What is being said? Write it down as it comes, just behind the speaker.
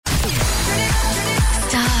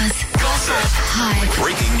Hype.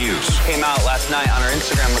 Breaking news. Came out last night on our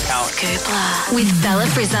Instagram account. Scoopla. With Bella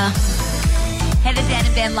Frizzer. Heather, Dan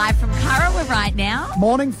and Ben live from Kurrawa right now.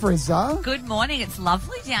 Morning, Frizzer. Good morning. It's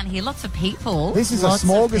lovely down here. Lots of people. This is Lots a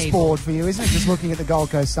smorgasbord for you, isn't it? Just looking at the Gold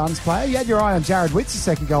Coast Suns player. You had your eye on Jared Witts a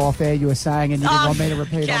second ago off air, you were saying, and you didn't want me to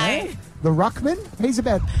repeat on air. The ruckman, he's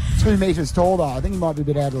about 2 metres tall, though. I think he might be a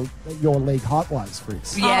bit out of your league height-wise,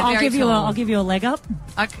 Fritz. Yeah, I'll give you a leg up.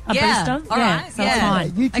 Okay. A booster. All right. So it's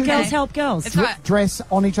fine. You two Girls help girls. It's right. dress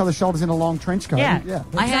on each other's shoulders in a long trench coat. Yeah.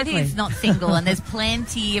 I heard Exactly. he's not single, and there's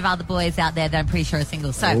plenty of other boys out there that I'm pretty sure are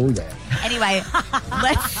single. So, anyway,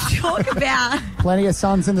 let's talk about Plenty of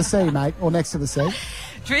suns in the sea, mate, or next to the sea.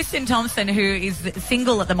 Tristan Thompson, who is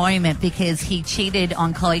single at the moment because he cheated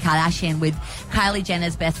on Khloe Kardashian with Kylie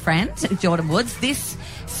Jenner's best friend, Jordyn Woods. This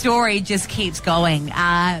story just keeps going.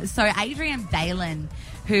 So Adrienne Bailyn,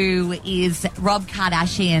 who is Rob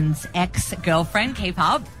Kardashian's ex-girlfriend, keep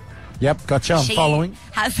up. Yep, gotcha. I'm following.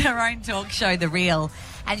 Has her own talk show, The Real,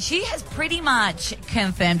 and she has pretty much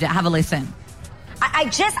confirmed it. Have a listen. I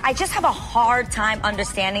just have a hard time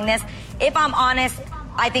understanding this. If I'm honest,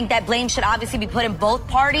 I think that blame should obviously be put in both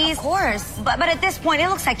parties. Of course. But at this point, it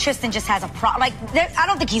looks like Tristan just has a I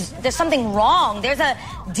don't think there's something wrong. There's a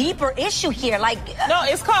deeper issue here. No,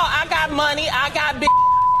 it's called I got money, I got big.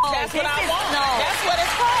 That's what I want. No. That's what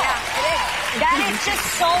it's called. Yeah, it is. That is just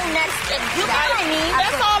so next. You know what I mean?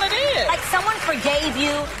 That's all it is. Like someone forgave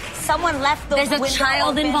you. Someone left the There's a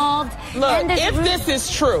child open. involved. Look, if this is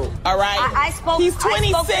true, all right? I spoke He's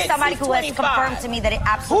 26, to somebody he's who has 25. confirmed to me that it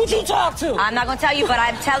absolutely... Who'd you talk to? I'm not going to tell you, but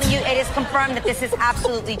I'm telling you it is confirmed that this is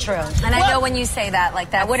absolutely true. And I know when you say that,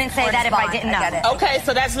 like that. I wouldn't say that if I didn't know. get it. Okay,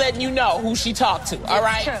 so that's letting you know who she talked to, all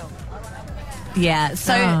right? It's true. Yeah,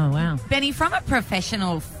 so wow. Benny, from a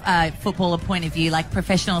professional footballer point of view, like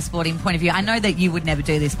professional sporting point of view, I know that you would never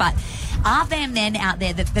do this, but are there men out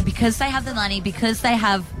there that because they have the money, because they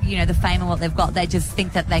have, the fame and what they've got, they just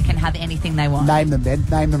think that they can have anything they want? Name them, Ben.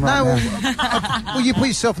 Name them right now. Well, you put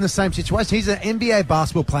yourself in the same situation. He's an NBA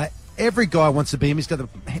basketball player. Every guy wants to be him. He's got a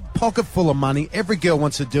pocket full of money. Every girl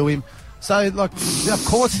wants to do him. So, of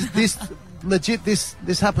course,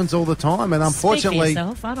 this happens all the time. And unfortunately... Speak for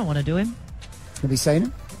yourself. I don't want to do him. Have you seen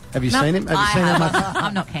him? Have you seen him? Have you seen him?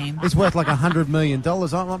 I'm not keen. He's worth like $100 million.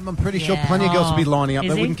 I'm pretty sure plenty of girls will be lining up.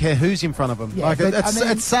 They wouldn't care who's in front of them. Yeah,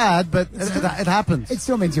 it's sad, but it happens. It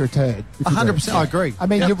still means you're a turd. 100%. I agree. I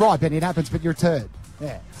mean, you're right, Benny. It happens, but you're a turd.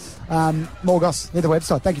 Yeah. More goss, hit the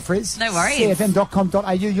website. Thank you, Frizz. No worries.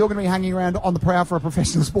 CFM.com.au. You're going to be hanging around on the prowl for a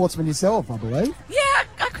professional sportsman yourself, I believe. Yeah,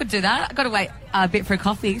 I could do that. I've got to wait a bit for a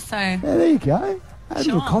coffee, so... Yeah, there you go. Have a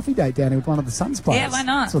little coffee date down here with one of the Suns players. Yeah, why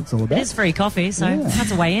not? That's what it's all about. It is free coffee, so that's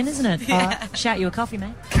a way in, isn't it? Shout you a coffee,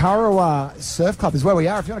 mate. Kurrawa Surf Club is where we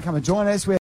are. If you want to come and join us, we're